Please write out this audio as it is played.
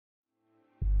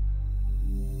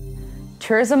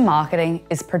tourism marketing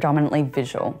is predominantly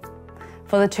visual.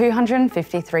 For the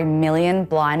 253 million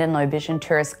blind and low vision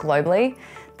tourists globally,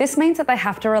 this means that they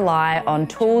have to rely on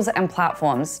tools and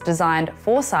platforms designed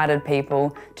for sighted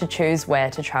people to choose where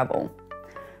to travel.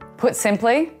 Put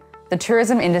simply, the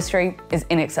tourism industry is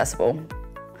inaccessible.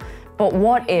 But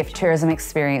what if tourism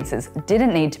experiences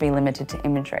didn't need to be limited to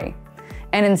imagery,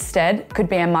 and instead could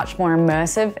be a much more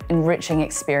immersive, enriching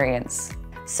experience?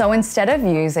 So instead of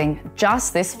using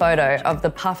just this photo of the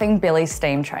puffing Billy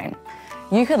steam train,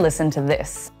 you could listen to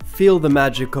this. Feel the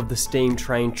magic of the steam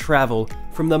train travel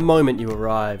from the moment you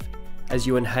arrive, as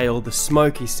you inhale the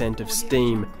smoky scent of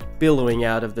steam billowing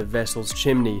out of the vessel's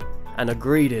chimney and are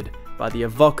greeted by the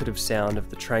evocative sound of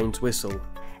the train's whistle.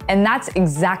 And that's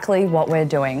exactly what we're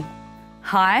doing.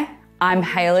 Hi, I'm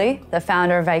Hayley, the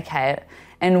founder of Vacayit,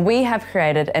 and we have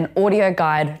created an audio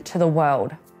guide to the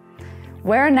world.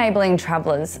 We're enabling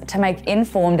travellers to make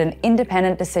informed and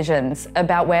independent decisions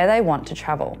about where they want to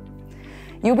travel.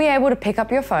 You'll be able to pick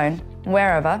up your phone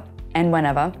wherever and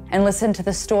whenever and listen to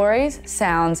the stories,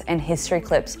 sounds and history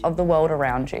clips of the world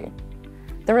around you.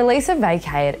 The release of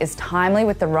Vacayit is timely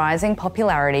with the rising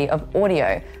popularity of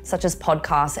audio, such as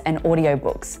podcasts and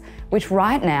audiobooks, which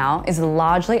right now is a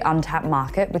largely untapped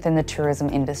market within the tourism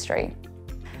industry.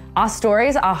 Our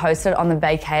stories are hosted on the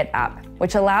Vacayit app,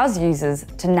 which allows users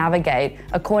to navigate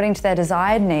according to their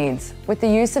desired needs with the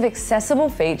use of accessible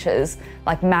features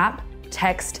like map,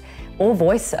 text, or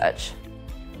voice search.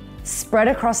 Spread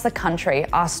across the country,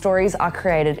 our stories are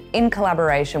created in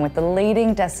collaboration with the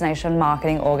leading destination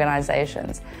marketing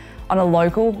organisations on a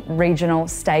local, regional,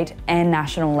 state and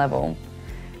national level.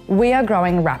 We are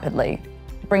growing rapidly,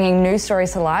 bringing new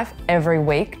stories to life every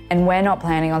week, and we're not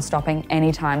planning on stopping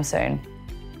anytime soon.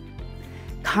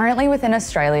 Currently within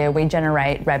Australia, we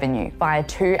generate revenue via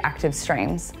two active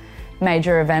streams: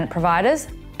 major event providers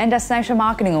and destination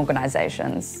marketing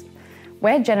organisations.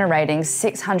 We're generating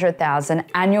 $600,000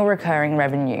 annual recurring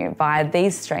revenue via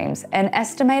these streams and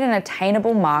estimate an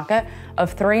attainable market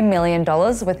of $3 million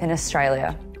within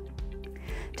Australia.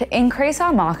 To increase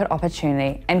our market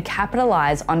opportunity and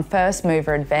capitalise on first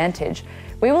mover advantage,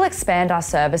 we will expand our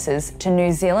services to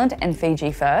New Zealand and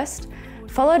Fiji first,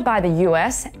 followed by the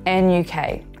US and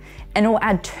UK, and we'll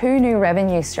add 2 new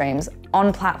revenue streams: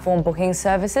 on-platform booking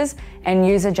services and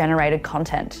user-generated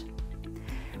content.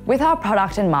 With our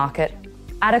product and market,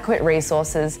 adequate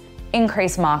resources,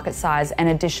 increased market size and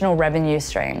additional revenue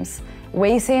streams,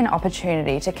 we see an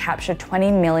opportunity to capture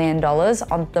 $20 million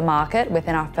on the market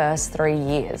within our first 3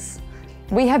 years.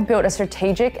 We have built a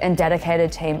strategic and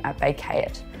dedicated team at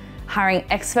Vacayit, hiring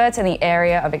experts in the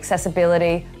area of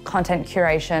accessibility, content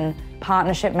curation,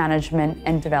 partnership management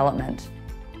and development.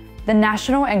 The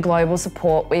national and global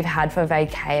support we've had for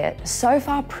Vacayit so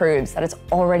far proves that it's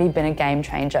already been a game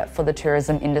changer for the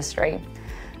tourism industry.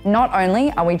 Not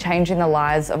only are we changing the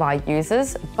lives of our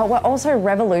users, but we're also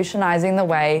revolutionising the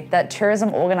way that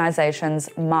tourism organisations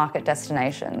market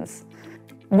destinations.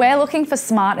 We're looking for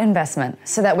smart investment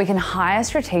so that we can hire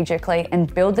strategically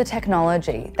and build the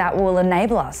technology that will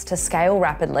enable us to scale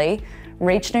rapidly,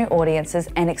 reach new audiences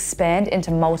and expand into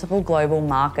multiple global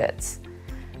markets.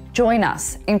 Join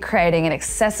us in creating an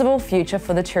accessible future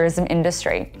for the tourism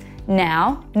industry.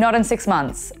 Now, not in 6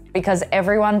 months, because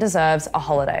everyone deserves a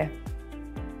holiday.